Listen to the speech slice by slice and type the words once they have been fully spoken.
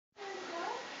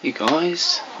Hey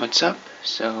guys, what's up?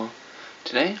 So,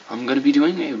 today I'm going to be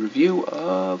doing a review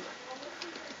of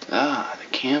the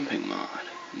camping mod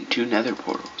and 2 nether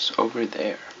portals over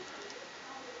there.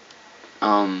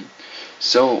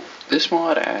 So this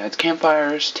mod adds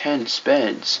campfires, tents,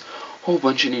 beds, whole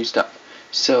bunch of new stuff.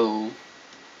 So,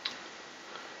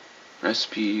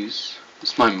 recipes,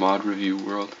 this is my mod review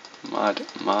world.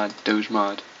 Doge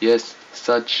mod. Yes,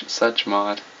 such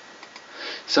mod.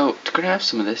 So to craft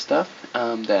some of this stuff,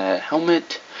 the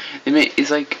helmet, it's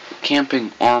like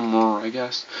camping armor, I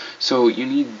guess. So you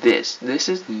need this. This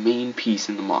is the main piece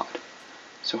in the mod.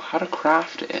 So how to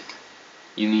craft it?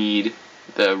 You need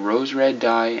the rose red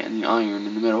dye and the iron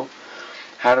in the middle.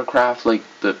 How to craft like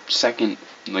the second,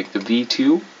 like the V2?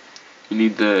 You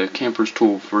need the camper's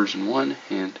tool version 1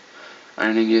 and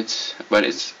iron ingots, but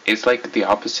it's like the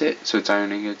opposite. So it's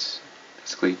iron ingots.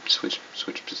 Basically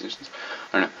switch positions.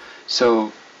 I don't know.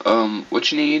 So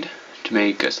what you need to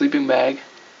make a sleeping bag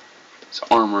is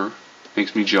armor,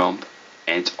 makes me jump,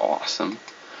 and it's awesome.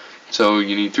 So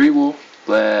you need 3 wool,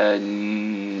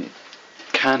 lead,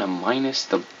 kinda minus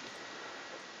the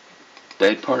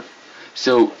bed part.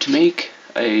 So to make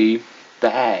a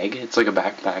bag, it's like a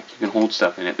backpack, you can hold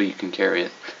stuff in it, but you can carry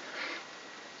it.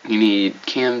 You need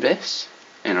canvas,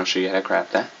 and I'll show you how to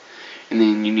craft that. And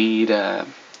then you need, to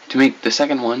make the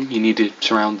second one, you need to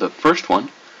surround the first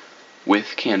one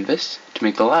with canvas. To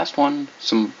make the last one,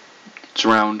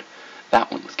 surround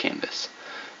that one with canvas.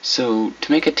 So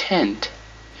to make a tent,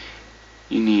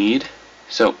 you need,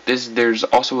 there's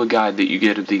also a guide that you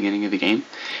get at the beginning of the game,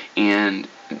 and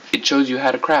it shows you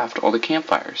how to craft all the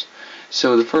campfires.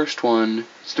 So the first one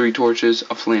is 3 torches,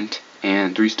 a flint,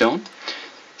 and 3 stone.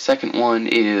 Second one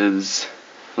is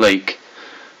like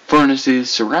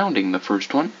furnaces surrounding the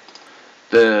first one.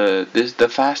 The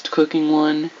fast cooking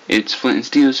one, it's flint and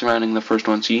steel surrounding the first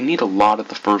one, so you need a lot of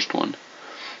the first one.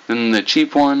 Then the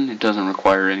cheap one, it doesn't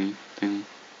require anything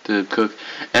to cook.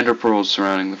 Ender pearls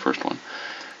surrounding the first one.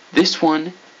 This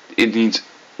one, it needs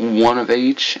 1 of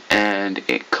each, and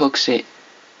it cooks it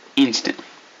instantly.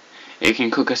 It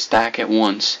can cook a stack at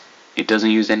once. It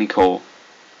doesn't use any coal.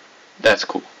 That's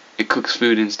cool. It cooks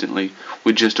food instantly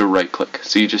with just a right click.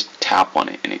 So you just tap on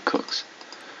it and it cooks.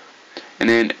 And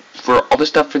then for all the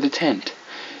stuff for the tent.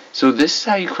 So this is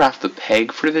how you craft the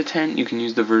peg for the tent. You can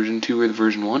use the version 2 or the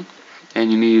version 1.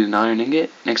 And you need an iron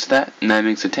ingot next to that, and that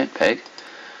makes a tent peg.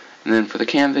 And then for the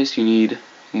canvas, you need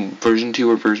version 2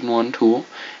 or version 1 tool,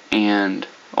 and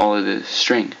all of the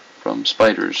string from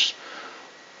spiders.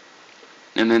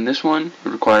 And then this one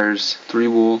requires 3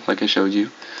 wool, like I showed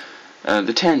you.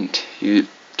 The tent, you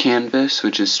canvas,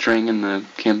 which is string and the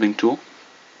camping tool.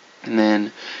 And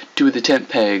then 2 of the tent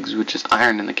pegs, which is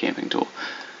iron and the camping tool.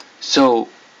 So,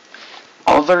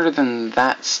 other than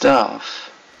that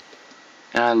stuff,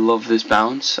 and I love this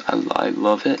bounce, I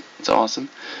love it, it's awesome.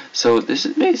 So this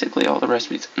is basically all the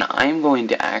recipes. Now I'm going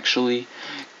to actually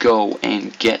go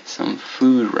and get some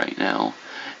food right now,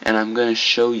 and I'm going to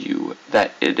show you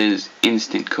that it is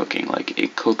instant cooking, like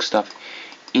it cooks stuff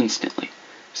instantly.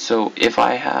 So if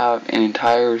I have an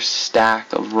entire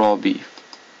stack of raw beef,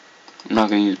 I'm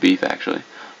not going to use beef actually,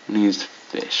 I'm going to use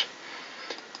fish.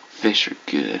 Fish are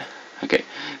good. Okay,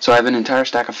 so I have an entire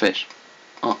stack of fish.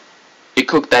 It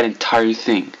cooked that entire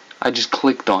thing. I just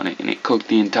clicked on it and it cooked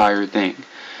the entire thing.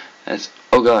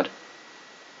 Oh god.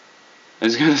 I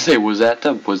was gonna say, was that?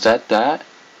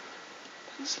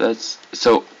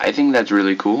 So I think that's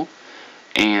really cool.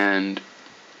 And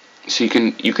so you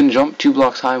can jump 2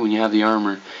 blocks high when you have the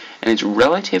armor, and it's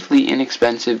relatively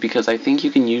inexpensive because I think you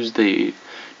can use the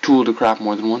tool to craft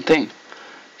more than one thing.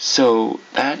 So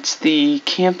that's the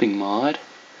camping mod.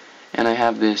 And I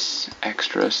have this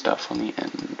extra stuff on the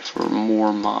end for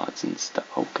more mods and stuff.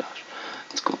 Oh gosh,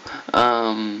 that's cool.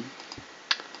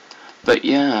 But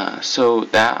yeah, so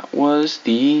that was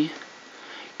the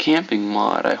camping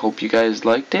mod. I hope you guys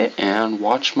liked it, and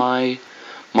watch my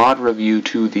mod review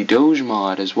to the Doge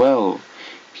mod as well.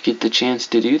 If you get the chance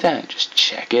to do that, just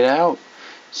check it out.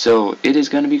 So it is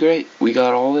going to be great. We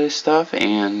got all this stuff,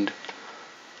 and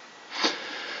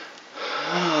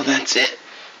that's it.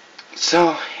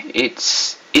 So,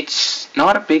 it's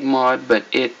not a big mod, but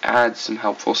it adds some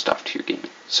helpful stuff to your game.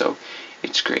 So,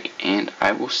 it's great. And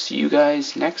I will see you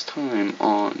guys next time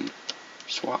on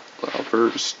Swap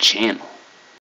Lovers channel.